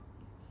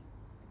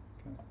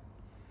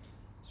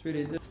It's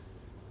really.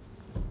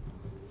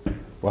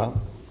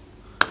 Well,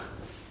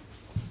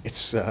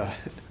 it's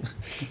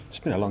it's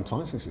been a long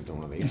time since we've done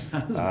one of these.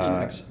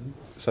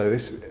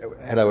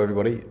 Hello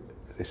everybody.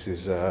 This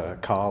is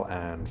Carl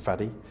and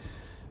Fadi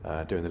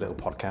doing the little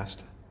podcast,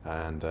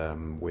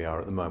 and we are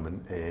at the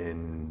moment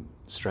in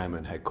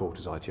Straumann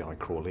headquarters, ITI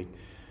Crawley.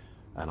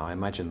 And I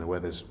imagine the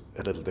weather's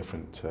a little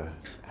different to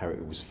how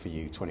it was for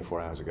you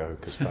 24 hours ago,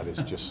 because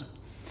Fadi's just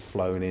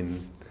flown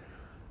in,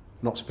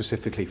 not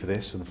specifically for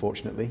this,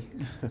 unfortunately,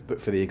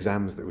 but for the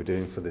exams that we're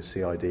doing for the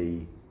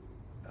CID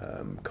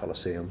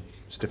Coliseum,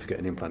 Certificate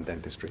in Implant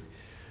Dentistry.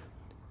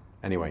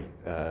 Anyway,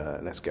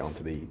 let's get on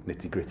to the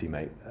nitty-gritty,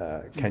 mate.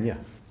 Kenya.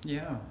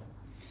 Yeah,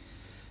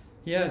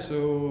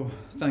 so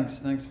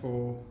thanks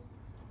for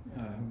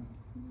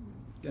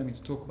getting me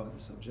to talk about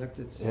the subject.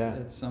 It's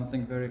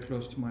something very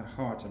close to my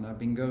heart, and I've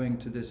been going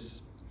to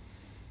this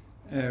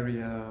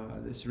area,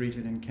 this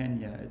region in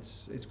Kenya.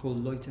 It's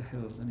called Loita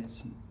Hills, and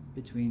it's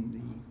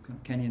between the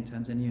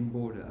Kenyan-Tanzanian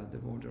border, at the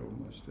border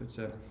almost. It's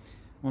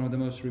one of the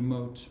most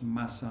remote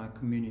Maasai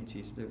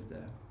communities live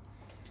there.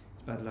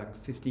 It's about like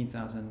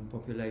 15,000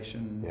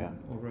 population,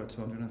 over a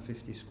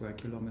 250 square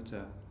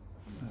kilometer.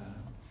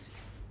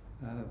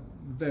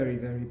 Very,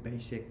 very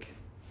basic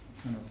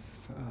kind of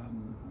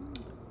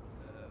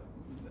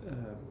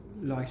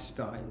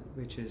lifestyle,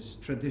 which is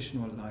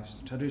traditional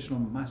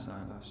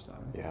Maasai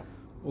lifestyle. Yeah.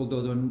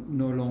 Although they're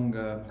no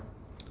longer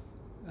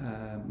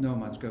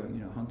nomads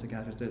going,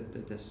 hunter-gatherers,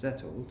 they're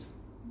settled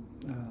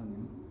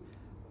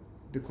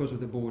because of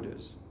the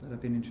borders that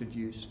have been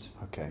introduced.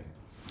 Okay.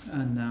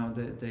 And now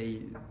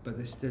they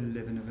still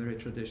live in a very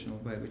traditional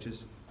way, which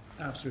is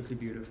absolutely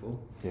beautiful.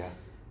 Yeah.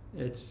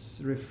 It's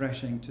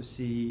refreshing to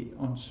see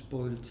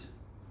unspoiled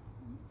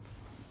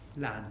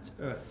land,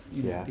 earth,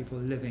 people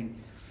living,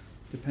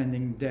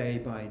 depending day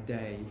by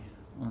day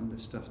on the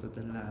stuff that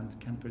the land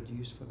can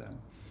produce for them.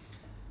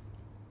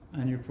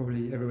 And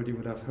everybody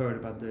would have heard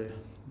about the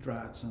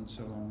droughts and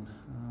so on,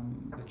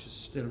 which is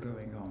still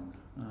going on.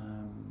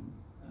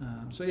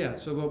 So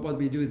what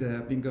we do there,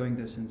 I've been going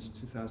there since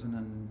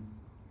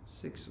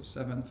 2006 or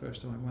 7,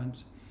 first time I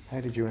went.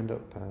 How did you end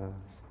up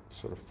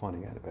sort of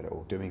finding out about it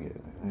or doing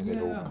it?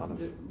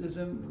 There's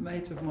a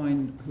mate of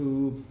mine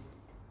who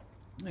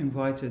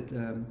invited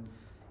a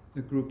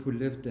group who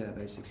lived there,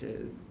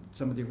 basically.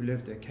 Somebody who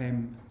lived there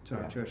came to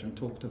our church and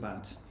talked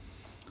about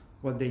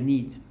what they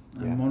need.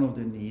 And one of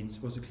the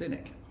needs was a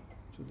clinic.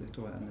 So they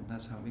thought, and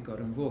that's how we got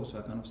involved. So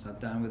I kind of sat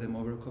down with him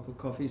over a cup of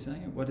coffee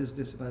saying, what is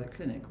this about a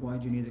clinic? Why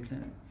do you need a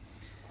clinic?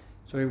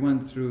 So he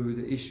went through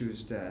the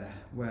issues there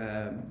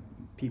where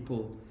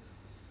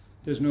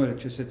there's no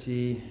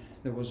electricity,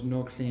 there was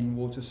no clean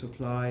water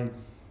supply,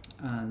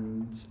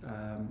 and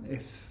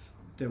if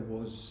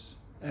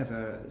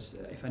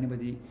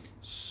anybody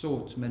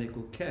sought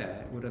medical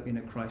care, it would have been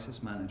a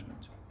crisis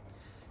management.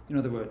 In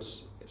other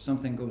words, if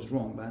something goes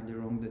badly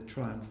wrong, they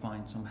try and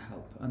find some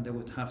help, and they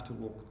would have to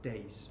walk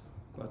days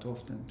quite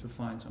often to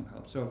find some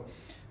help. So,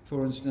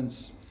 for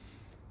instance,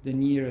 the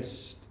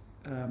nearest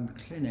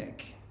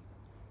clinic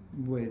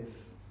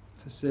with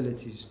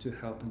facilities to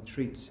help and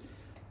treat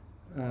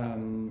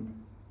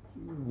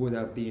would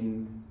have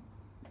been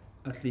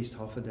at least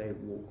half a day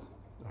walk.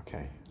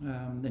 Okay.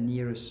 The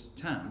nearest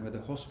town with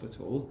a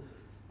hospital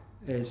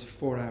is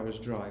 4 hours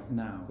drive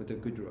now with the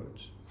good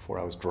roads. 4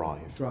 hours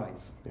drive?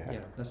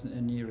 Yeah, that's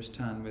the nearest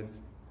town with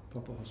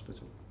proper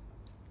hospital.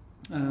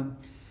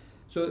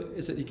 So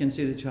you can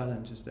see the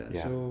challenges there.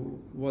 Yeah. So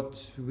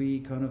what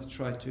we kind of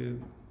try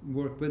to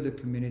work with the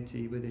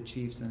community, with the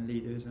chiefs and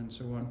leaders and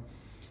so on,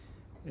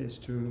 is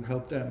to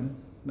help them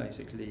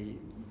basically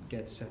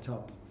get set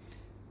up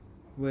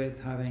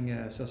with having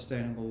a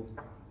sustainable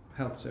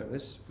health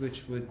service,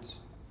 which would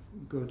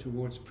go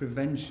towards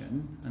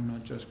prevention and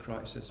not just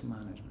crisis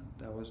management.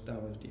 That was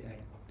the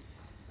aim.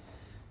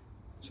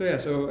 So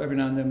every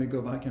now and then we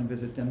go back and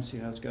visit them, see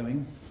how it's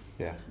going.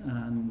 Yeah.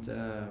 And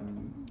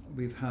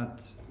we've had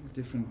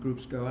different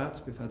groups go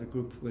out. We've had a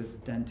group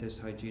with dentists,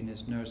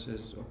 hygienists,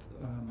 nurses,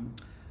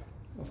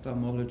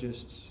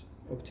 ophthalmologists,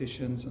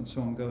 opticians, and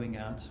so on going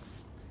out.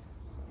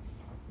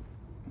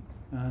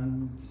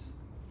 And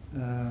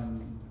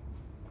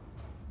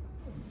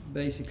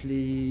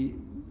basically,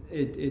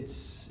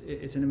 it's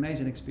an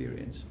amazing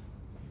experience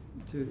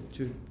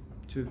to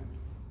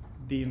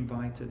be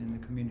invited in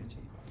the community.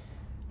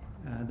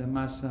 The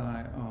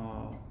Maasai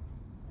are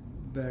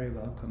very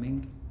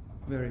welcoming,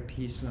 very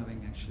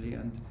peace-loving actually,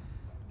 and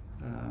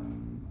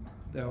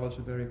they're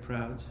also very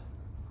proud,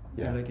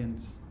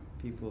 elegant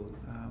people,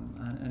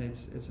 and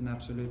it's an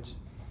absolute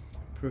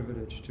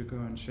privilege to go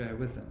and share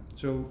with them.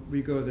 So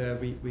we go there,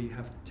 we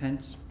have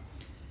tents,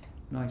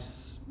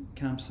 nice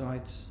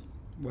campsites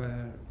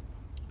where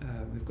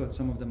we've got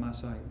some of the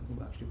Maasai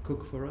who actually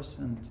cook for us,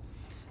 and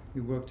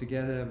we work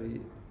together,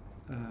 we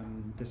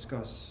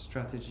discuss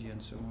strategy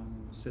and so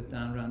on, sit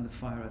down around the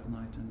fire at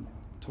night and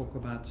talk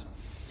about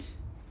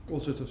all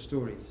sorts of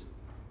stories.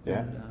 Yeah.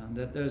 And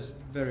there's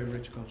very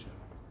rich culture.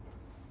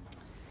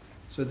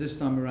 So this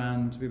time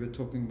around we were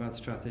talking about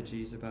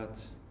strategies, about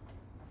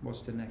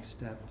what's the next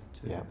step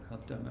to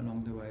help them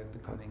along the way of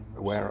becoming.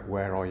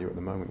 Where are you at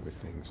the moment with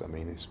things? I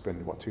mean, it's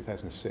been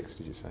 2006,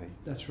 did you say?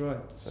 That's right.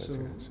 So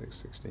 2006,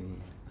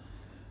 16.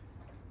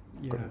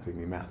 I've Yeah. got to do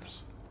my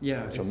maths.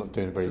 Yeah, which I'm not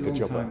doing a very good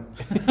job at.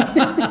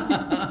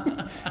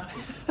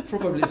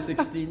 Probably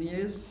 16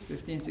 years,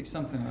 15, 16,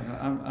 something like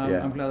that.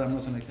 I'm glad I'm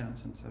not an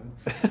accountant. So.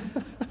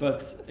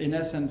 But in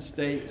essence,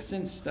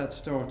 since that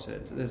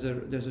started,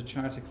 there's a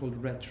charity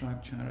called Red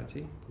Tribe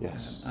Charity.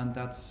 Yes. And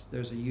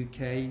there's a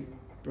UK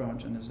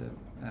branch and there's a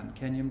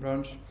Kenyan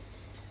branch.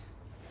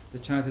 The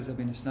charities have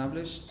been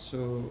established,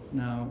 so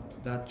now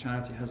that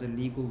charity has a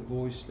legal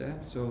voice there.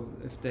 So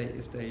if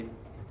they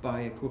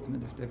buy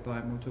equipment, if they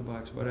buy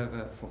motorbikes,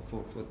 whatever,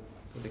 for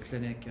the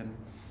clinic and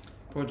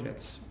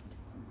projects,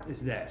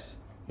 it's theirs.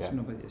 Yeah. So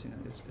nobody is,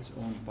 it's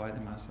owned by the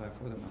Maasai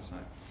for the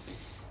Maasai.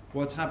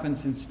 What's happened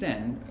since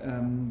then,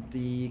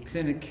 the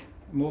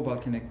mobile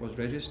clinic was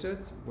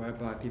registered,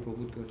 whereby people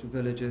would go to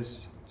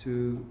villages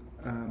to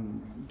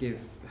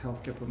give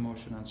healthcare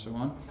promotion and so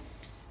on.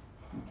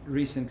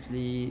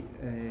 Recently,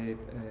 a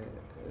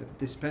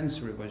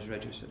dispensary was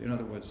registered, in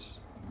other words,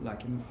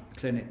 like a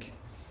clinic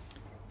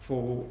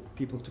for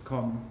people to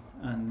come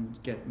and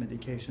get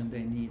medication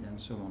they need and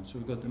so on. So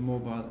we've got the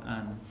mobile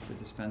and the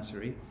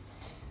dispensary.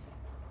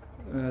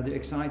 The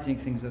exciting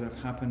things that have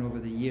happened over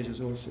the years is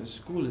also a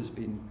school has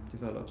been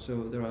developed.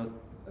 So there are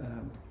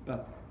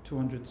about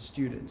 200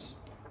 students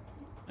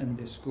in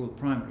this school,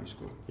 primary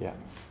school,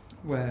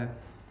 where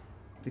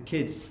the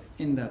kids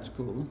in that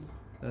school,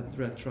 that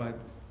Red Tribe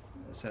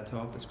set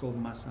up, it's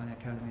called Maasai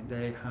Academy,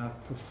 they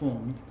have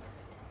performed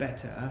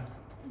better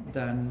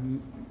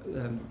than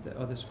the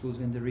other schools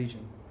in the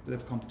region.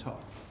 They've come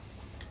top.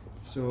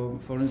 So,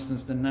 for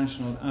instance, the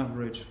national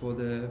average for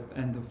the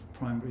end of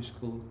primary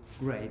school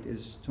grade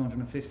is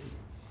 250.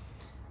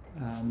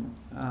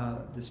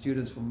 The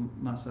students from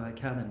Maasai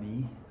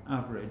Academy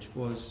average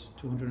was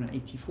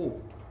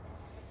 284.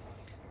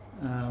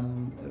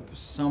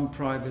 Some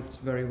private,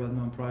 very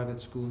well-known private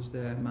schools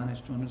there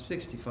managed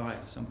 265,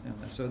 something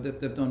like that. So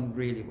they've done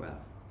really well.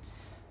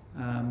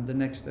 The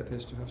next step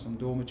is to have some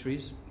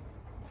dormitories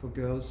for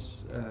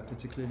girls,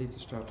 particularly to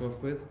start off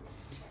with.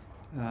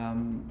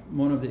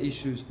 One of the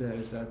issues there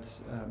is that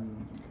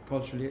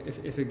culturally,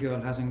 if a girl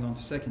hasn't gone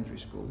to secondary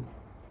school,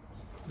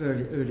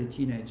 very early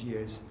teenage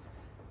years,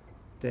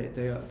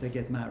 they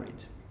get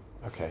married.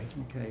 Okay.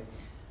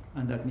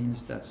 And that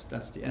means that's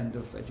the end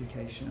of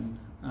education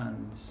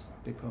and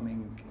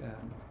becoming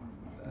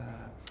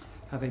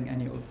having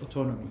any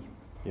autonomy.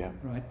 Yeah.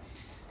 Right.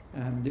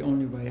 The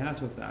only way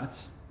out of that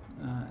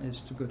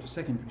is to go to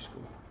secondary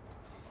school.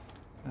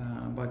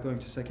 By going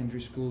to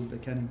secondary school, they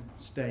can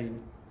stay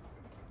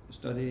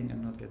studying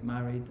and not get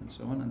married and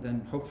so on, and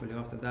then hopefully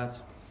after that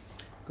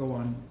go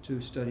on to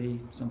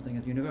study something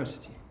at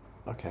university.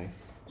 Okay.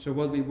 So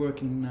what we're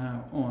working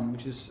now on,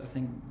 which is I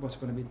think what's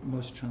going to be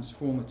most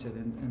transformative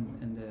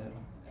in the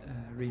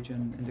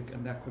region,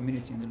 in that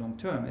community in the long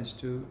term, is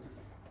to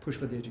push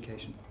for the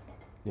education.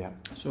 Yeah.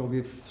 So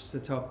we've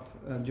set up,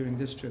 during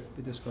this trip,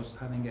 we discussed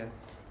having a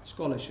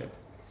scholarship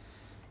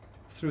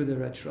through the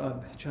Red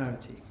Tribe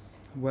charity,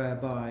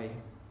 whereby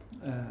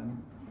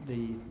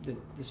the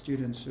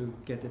students who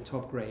get the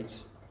top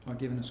grades are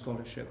given a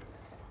scholarship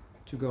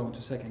to go on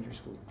to secondary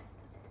school.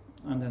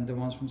 And then the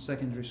ones from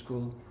secondary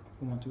school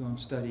who want to go and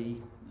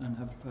study and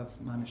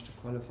have managed to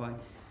qualify,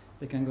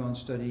 they can go and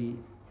study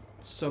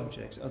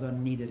subjects that are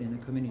needed in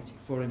the community.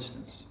 For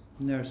instance,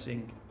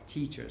 nursing,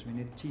 teachers. We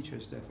need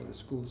teachers there for the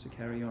schools to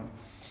carry on.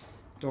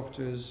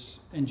 Doctors,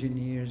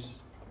 engineers,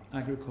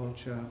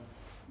 agriculture,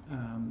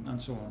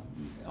 and so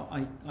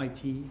on.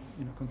 IT,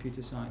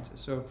 computer sciences.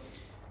 So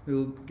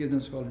we'll give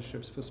them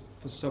scholarships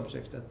for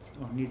subjects that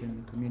are needed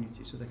in the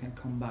community, so they can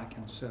come back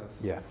and serve.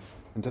 Yeah.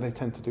 And do they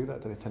tend to do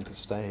that? Do they tend to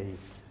stay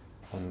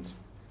and,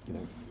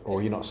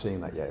 or you're not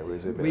seeing that yet, or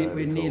is it a bit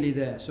early? We're nearly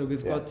there. So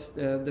we've got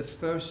the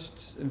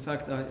first, in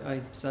fact,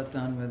 I sat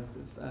down with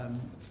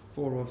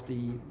 4 of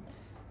the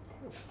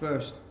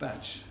first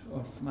batch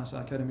of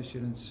Maasai Academy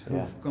students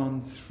who've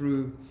gone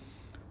through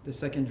the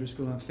secondary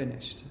school and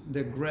finished.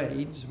 The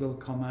grades will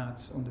come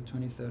out on the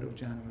 23rd of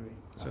January,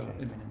 so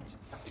imminent.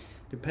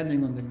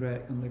 Depending on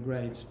the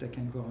grades, they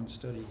can go and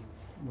study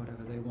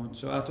whatever they want.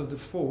 So out of the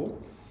 4,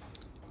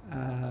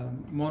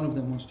 one of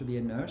them wants to be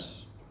a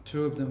nurse,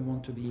 2 of them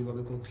want to be what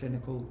we call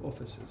clinical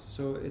officers.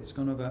 So it's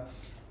kind of a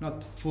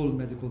not full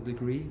medical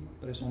degree,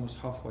 but it's almost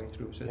halfway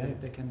through. So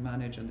they can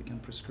manage and they can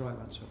prescribe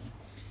and so on.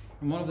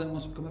 And one of them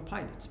wants to become a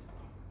pilot.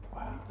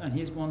 Wow. And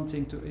he's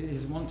wanted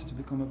to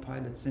become a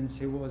pilot since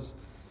he was,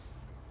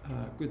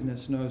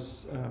 goodness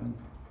knows,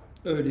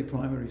 early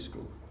primary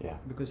school. Yeah.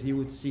 Because he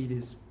would see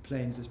these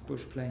planes, these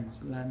bush planes,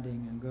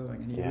 landing and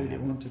going, and he really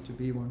wanted to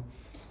be one.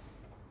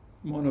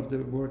 One of the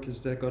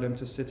workers there got him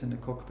to sit in the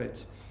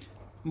cockpit.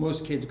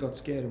 Most kids got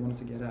scared and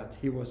wanted to get out.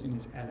 He was in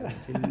his element.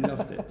 He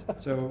loved it.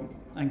 So,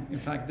 and in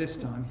fact, this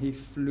time he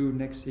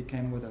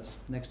came with us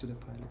next to the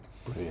pilot.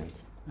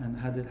 Brilliant. And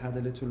had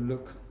a little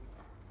look.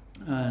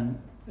 And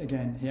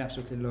again, he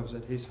absolutely loves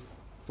it. He's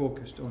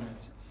focused on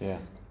it. Yeah.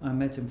 I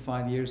met him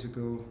 5 years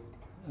ago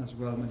as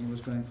well when he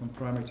was going from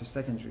primary to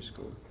secondary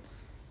school.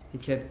 He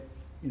kept,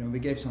 we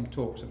gave some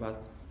talks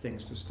about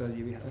things to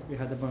study. We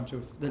had a bunch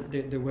of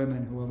the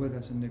women who were with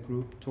us in the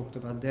group talked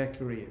about their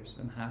careers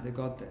and how they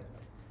got there,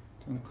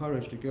 to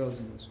encourage the girls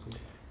in the school.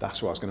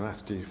 That's what I was going to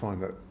ask. Do you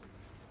find that,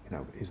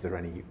 is there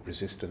any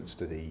resistance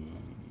to the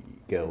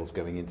girls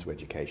going into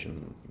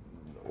education,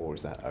 or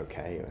is that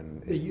okay?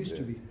 And there used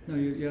to be. No,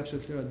 you're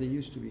absolutely right. There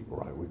used to be.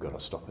 Right, we've got to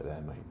stop it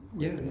there, mate.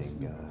 Yeah.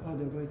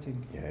 They're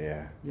waiting.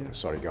 Yeah.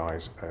 Sorry,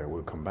 guys.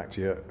 We'll come back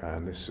to you,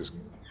 and this has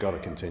got to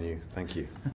continue. Thank you.